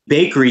area.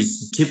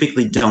 Bakeries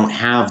typically don't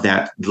have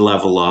that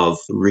level of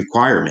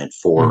requirement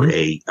for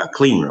a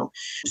clean room.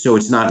 So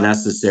it's not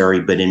necessary,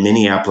 but in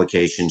many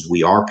applications,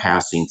 we are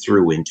passing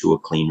through into a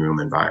clean room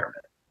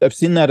environment. I've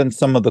seen that in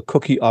some of the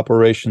cookie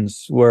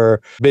operations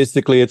where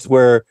basically it's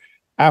where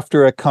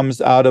after it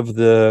comes out of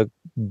the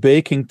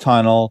baking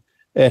tunnel,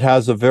 it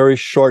has a very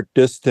short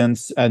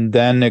distance and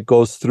then it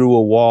goes through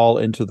a wall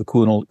into the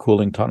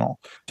cooling tunnel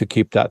to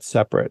keep that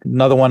separate.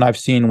 Another one I've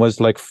seen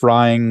was like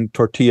frying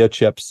tortilla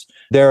chips.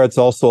 There, it's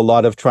also a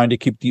lot of trying to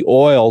keep the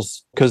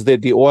oils, because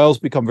the oils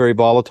become very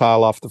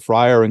volatile off the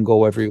fryer and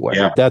go everywhere.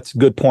 Yeah. That's a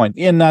good point.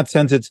 In that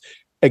sense, it's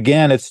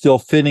still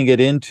fitting it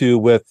into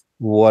with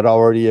what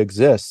already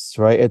exists,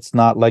 right? It's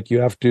not like you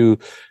have to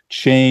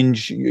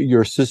change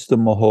your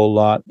system a whole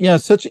lot. Yeah,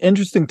 such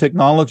interesting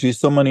technology,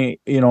 so many,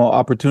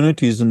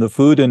 opportunities in the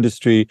food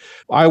industry.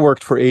 I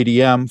worked for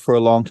ADM for a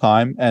long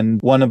time, and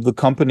one of the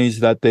companies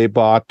that they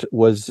bought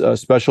was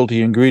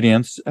Specialty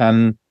Ingredients,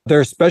 and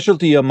their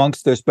specialty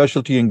amongst their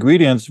specialty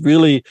ingredients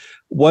really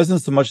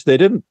wasn't so much, they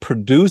didn't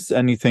produce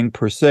anything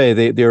per se.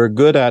 They were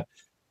good at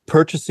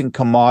purchasing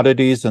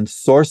commodities and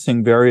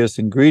sourcing various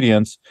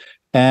ingredients,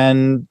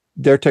 and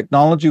their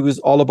technology was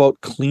all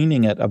about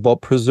cleaning it,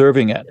 about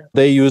preserving it.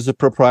 They use a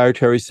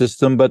proprietary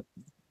system, but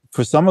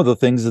for some of the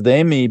things,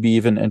 they may be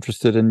even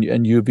interested in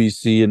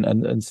UVC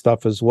and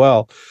stuff as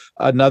well.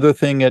 Another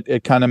thing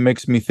it kind of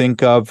makes me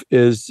think of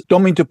is,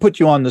 don't mean to put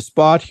you on the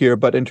spot here,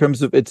 but in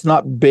terms of, it's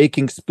not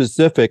baking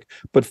specific,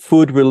 but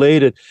food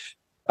related,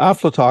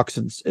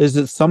 aflatoxins. Is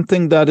it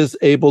something that is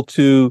able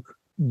to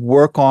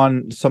work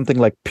on something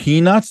like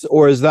peanuts,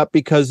 or is that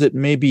because it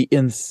may be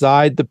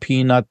inside the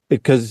peanut,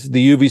 because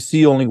the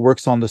UVC only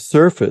works on the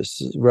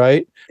surface,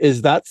 right?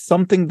 Is that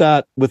something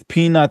that with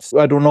peanuts,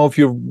 I don't know if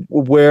you're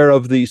aware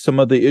of some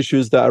of the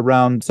issues that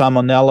around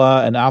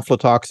salmonella and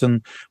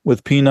aflatoxin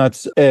with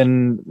peanuts,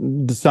 and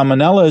the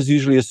salmonella is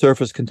usually a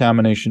surface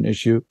contamination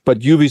issue, but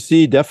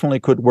UVC definitely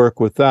could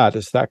work with that.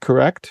 Is that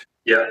correct?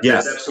 Yeah.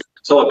 Yes. Absolutely.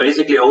 So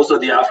basically, also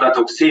the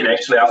aflatoxin.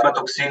 Actually,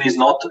 aflatoxin is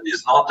not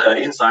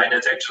inside.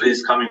 It actually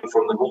is coming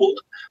from the mold.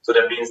 So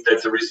that means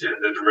that's the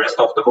rest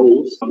of the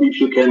molds. If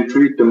you can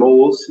treat the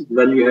molds,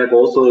 then you have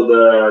also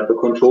the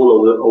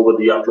control over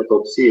the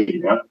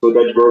aflatoxin. Yeah? So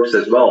that works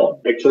as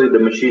well. Actually, the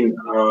machine,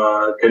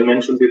 Ken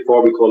mentioned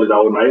before, we call it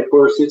our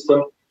NIPOR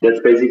system. That's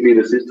basically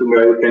the system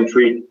where you can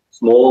treat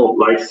small,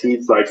 like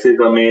seeds, like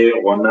sesame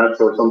or nuts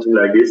or something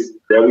like this.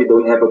 There we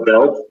don't have a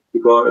belt,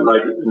 because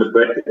like in the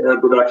bread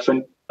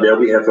production, there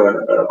we have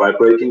a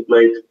vibrating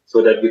plate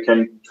so that we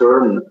can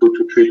turn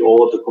to treat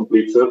all of the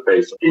complete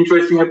surface.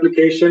 Interesting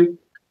application.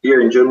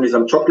 Here in Germany,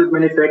 some chocolate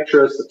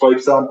manufacturers, for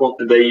example,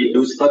 they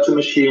use such a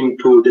machine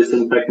to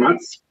disinfect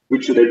nuts,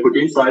 which they put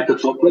inside the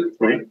chocolate,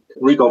 right?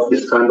 Rid of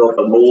this kind of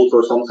mold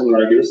or something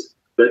like this.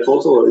 That's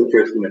also an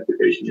interesting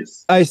application,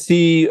 yes. I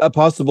see a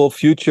possible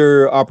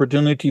future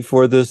opportunity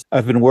for this.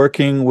 I've been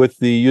working with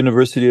the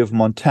University of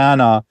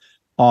Montana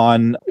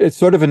on, it's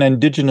sort of an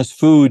indigenous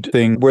food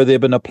thing where they've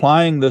been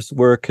applying this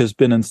work, has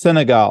been in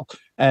Senegal,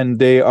 and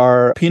they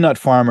are peanut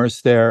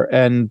farmers there,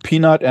 and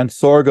peanut and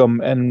sorghum,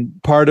 and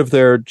part of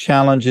their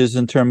challenges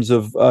in terms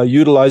of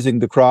utilizing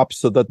the crops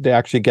so that they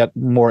actually get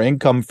more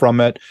income from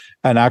it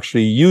and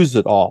actually use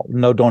it all.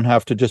 No, don't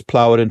have to just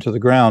plow it into the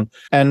ground.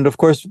 And of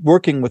course,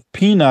 working with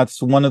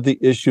peanuts, one of the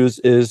issues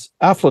is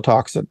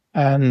aflatoxin.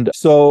 And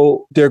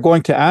so they're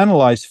going to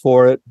analyze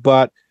for it,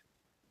 but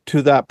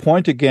to that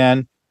point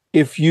again,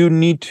 if you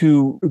need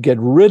to get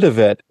rid of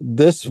it,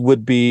 this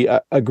would be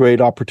a great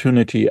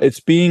opportunity.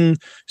 It's being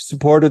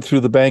supported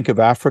through the Bank of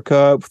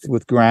Africa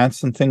with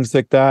grants and things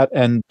like that.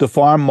 And the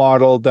farm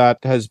model that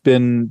has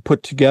been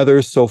put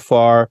together so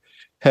far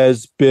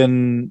has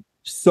been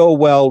so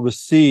well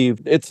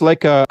received. It's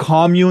like a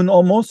commune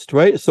almost,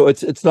 right? So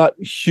it's not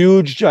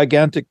huge,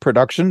 gigantic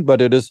production,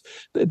 but it is,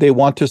 they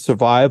want to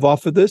survive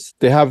off of this.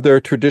 They have their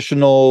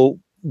traditional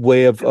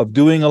way of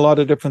doing a lot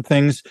of different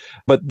things,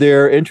 but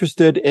they're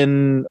interested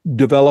in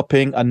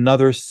developing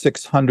another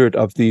 600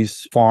 of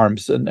these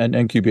farms and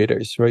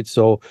incubators, right?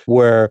 So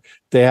where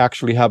they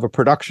actually have a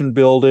production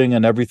building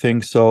and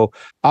everything. So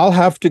I'll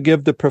have to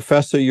give the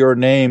professor your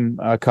name,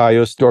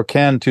 Caius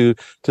Dorcan, to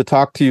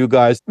talk to you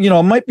guys.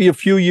 It might be a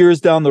few years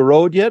down the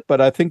road yet,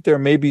 but I think there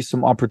may be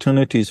some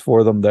opportunities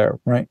for them there,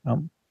 right?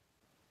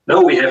 No,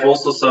 we have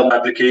also some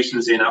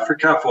applications in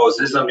Africa for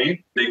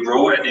sesame. They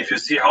grow, and if you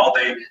see how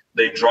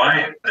they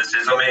dry, the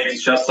sesame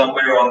is just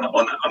somewhere on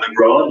the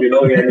ground,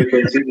 and you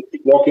can see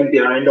it walking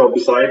behind or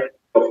beside.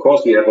 Of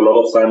course, we have a lot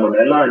of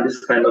salmonella and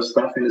this kind of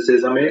stuff in the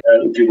sesame.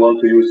 If you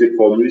want to use it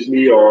for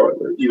muesli or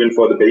even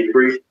for the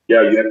bakery, you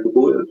have to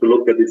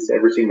look at this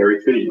everything very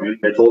clean. Right?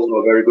 That's also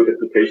a very good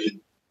application.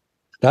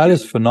 That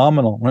is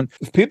phenomenal.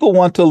 If people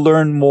want to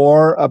learn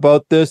more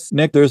about this,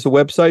 Nick, there's a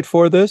website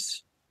for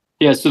this.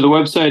 Yeah, so the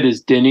website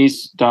is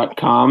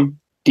dinnies.com,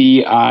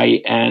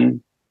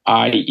 DINIES.com.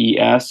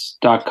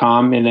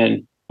 And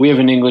then we have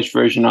an English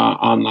version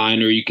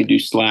online, or you could do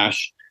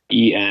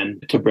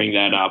 /EN to bring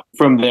that up.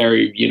 From there,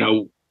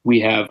 we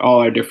have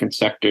all our different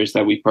sectors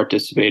that we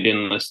participate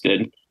in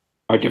listed.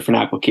 our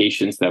different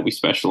applications that we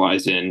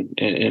specialize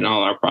in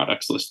all our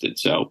products listed.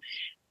 So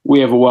we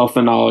have a wealth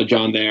of knowledge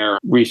on there,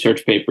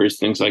 research papers,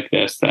 things like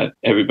this that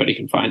everybody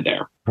can find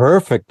there.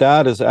 Perfect.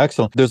 That is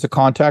excellent. There's a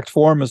contact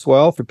form as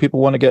well for people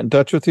who want to get in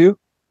touch with you.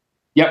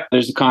 Yep.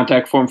 There's a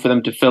contact form for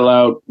them to fill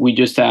out. We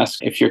just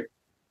ask if you're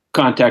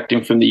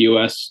contacting from the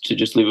US to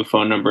just leave a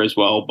phone number as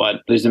well.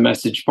 But there's a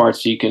message part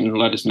so you can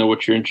let us know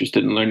what you're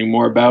interested in learning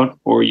more about,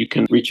 or you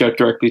can reach out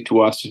directly to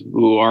us,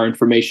 who our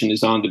information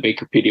is on the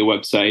Bakerpedia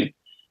website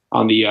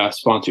on the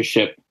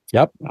sponsorship.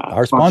 Yep.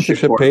 Our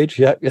sponsorship page.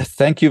 Yeah.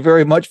 Thank you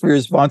very much for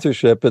your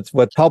sponsorship. It's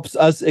what helps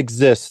us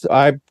exist.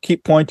 I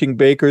keep pointing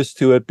bakers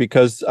to it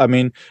because, I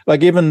mean,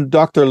 like even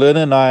Dr. Lin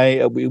and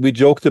I, we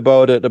joked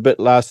about it a bit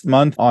last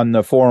month on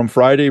the Forum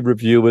Friday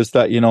review, is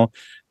that,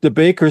 the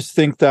bakers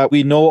think that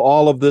we know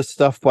all of this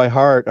stuff by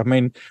heart. I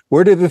mean,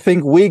 where do they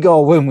think we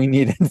go when we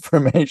need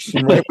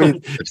information? Right?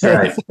 That's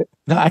right.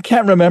 I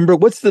can't remember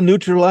what's the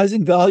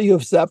neutralizing value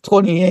of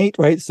SAP28,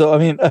 right? So, I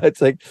mean, it's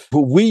like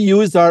we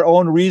use our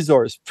own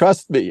resource,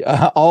 trust me,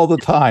 all the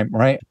time,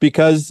 right?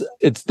 Because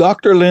it's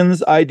Dr.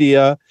 Lin's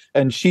idea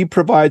and she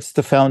provides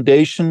the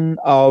foundation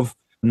of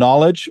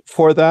knowledge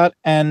for that.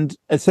 And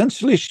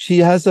essentially, she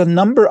has a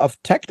number of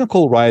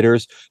technical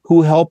writers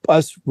who help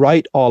us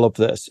write all of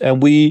this.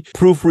 And we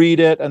proofread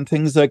it and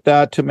things like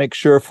that to make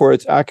sure for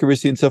its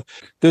accuracy and stuff.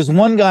 There's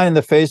one guy in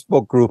the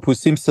Facebook group who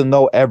seems to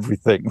know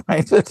everything,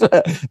 right? There's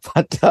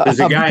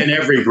a guy in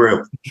every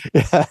group.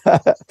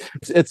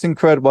 It's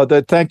incredible.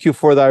 Thank you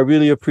for that. I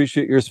really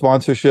appreciate your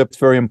sponsorship. It's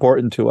very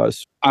important to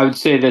us. I would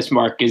say this,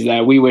 Mark, is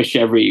that we wish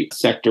every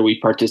sector we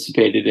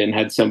participated in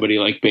had somebody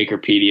like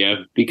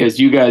Bakerpedia, because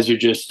you guys are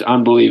just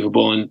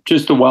unbelievable, and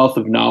just the wealth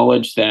of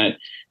knowledge that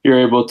you're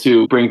able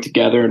to bring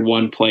together in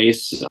one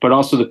place, but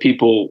also the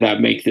people that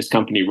make this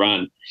company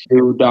run.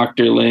 You,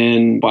 Dr.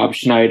 Lin, Bob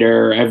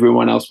Schneider,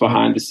 everyone else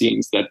behind the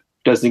scenes that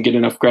doesn't get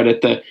enough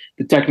credit. The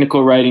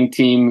technical writing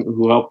team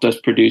who helped us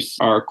produce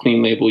our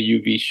clean label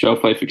UV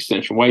shelf life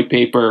extension white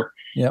paper.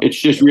 Yep.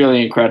 It's just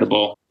really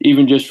incredible.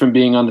 Even just from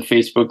being on the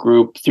Facebook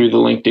group, through the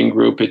LinkedIn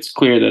group, it's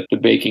clear that the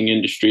baking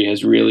industry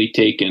has really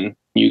taken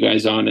you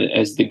guys on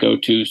as the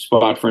go-to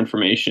spot for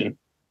information.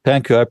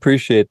 Thank you. I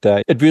appreciate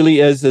that. It really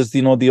is, as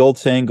the old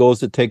saying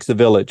goes, it takes a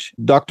village.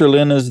 Dr.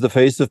 Lin is the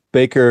face of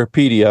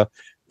Bakerpedia,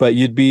 but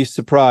you'd be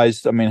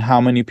surprised, how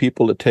many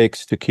people it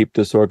takes to keep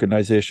this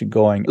organization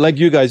going. Like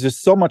you guys, it's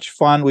so much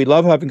fun. We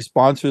love having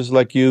sponsors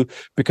like you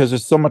because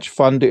it's so much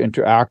fun to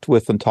interact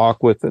with and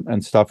talk with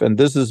and stuff. And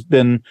this has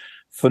been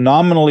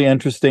phenomenally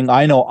interesting.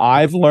 I know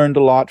I've learned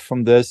a lot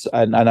from this,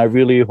 and I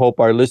really hope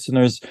our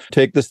listeners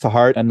take this to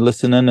heart and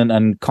listen in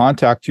and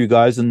contact you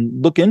guys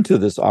and look into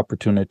this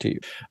opportunity.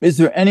 Is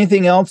there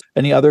anything else?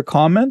 Any other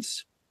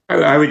comments?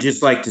 I would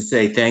just like to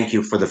say thank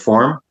you for the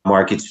forum,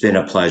 Mark. It's been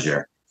a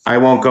pleasure. I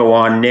won't go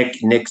on.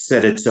 Nick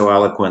said it so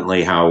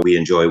eloquently how we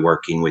enjoy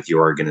working with your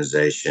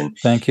organization.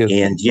 Thank you.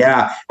 And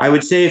yeah, I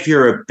would say if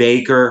you're a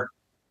baker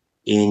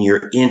and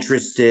you're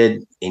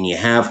interested and you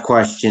have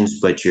questions,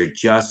 but you're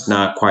just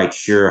not quite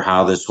sure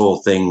how this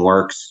whole thing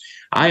works,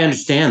 I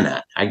understand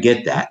that. I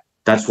get that.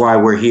 That's why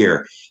we're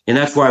here. And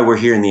that's why we're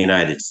here in the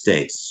United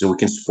States, so we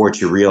can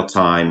support you real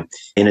time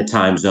in a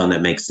time zone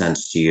that makes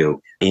sense to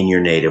you in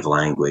your native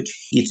language.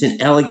 It's an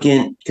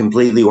elegant,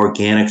 completely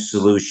organic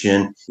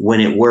solution.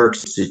 When it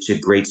works, it's a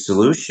great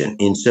solution.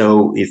 And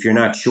so if you're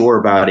not sure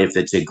about if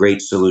it's a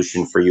great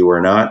solution for you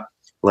or not,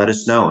 let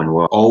us know. And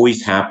we're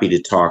always happy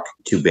to talk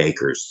to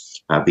bakers.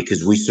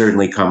 Because we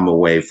certainly come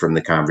away from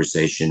the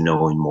conversation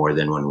knowing more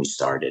than when we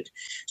started.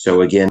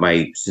 So again,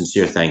 my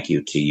sincere thank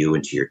you to you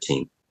and to your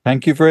team.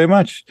 Thank you very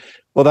much.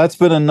 Well, that's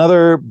been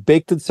another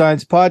Baked in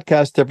Science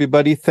podcast,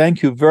 everybody.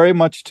 Thank you very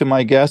much to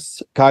my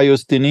guests,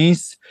 Kaios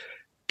Denise,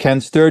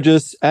 Ken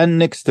Sturgis, and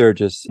Nick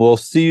Sturgis. We'll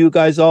see you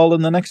guys all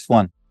in the next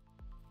one.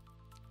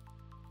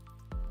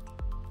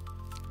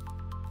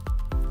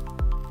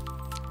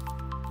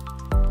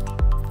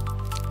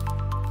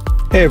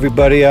 Hey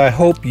everybody, I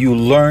hope you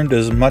learned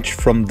as much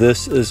from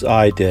this as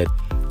I did.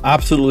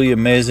 Absolutely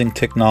amazing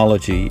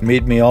technology. It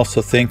made me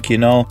also think,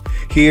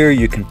 here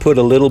you can put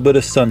a little bit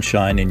of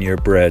sunshine in your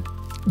bread.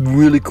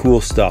 Really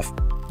cool stuff.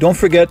 Don't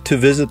forget to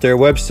visit their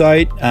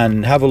website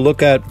and have a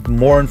look at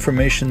more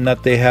information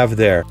that they have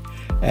there.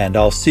 And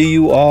I'll see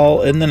you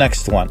all in the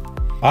next one.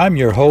 I'm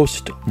your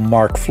host,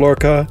 Mark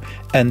Florka,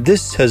 and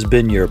this has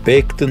been your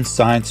Baked in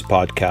Science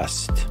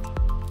podcast.